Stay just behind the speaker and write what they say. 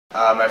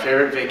My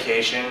favorite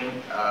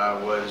vacation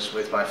was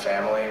with my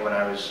family when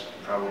I was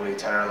probably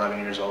 10 or 11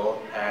 years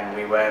old, and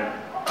we went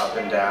up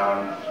and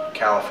down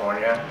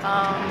California.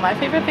 My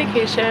favorite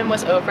vacation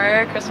was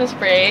over Christmas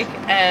break,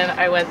 and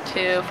I went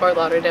to Fort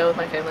Lauderdale with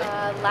my family.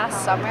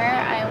 Last summer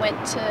I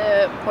went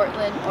to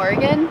Portland,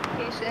 Oregon.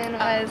 Vacation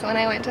was when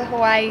I went to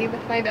Hawaii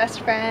with my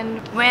best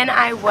friend. When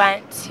I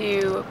went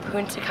to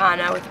Punta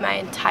Cana with my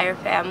entire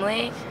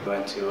family. We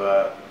went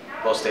to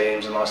both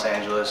stadiums in Los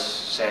Angeles,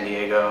 San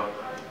Diego,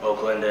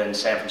 Oakland, and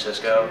San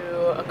Francisco.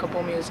 To a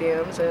couple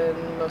museums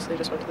and mostly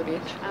just went to the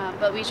beach.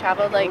 But we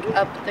traveled like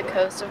up the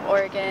coast of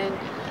Oregon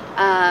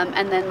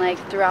and then like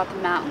throughout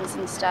the mountains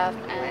and stuff.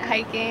 We went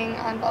hiking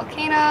on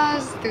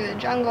volcanoes, through the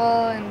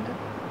jungle, and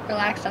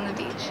relaxed on the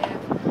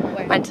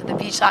beach. Went to the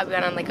beach lot. We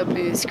went on like a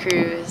booze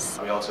cruise.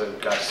 We also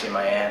got to see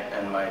my aunt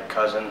and my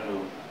cousin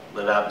who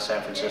live out in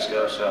San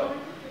Francisco, so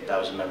that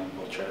was a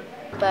memorable trip.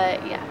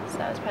 But yeah, so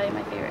that was probably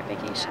my favorite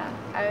vacation.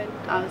 I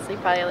would honestly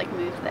probably like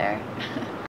move there.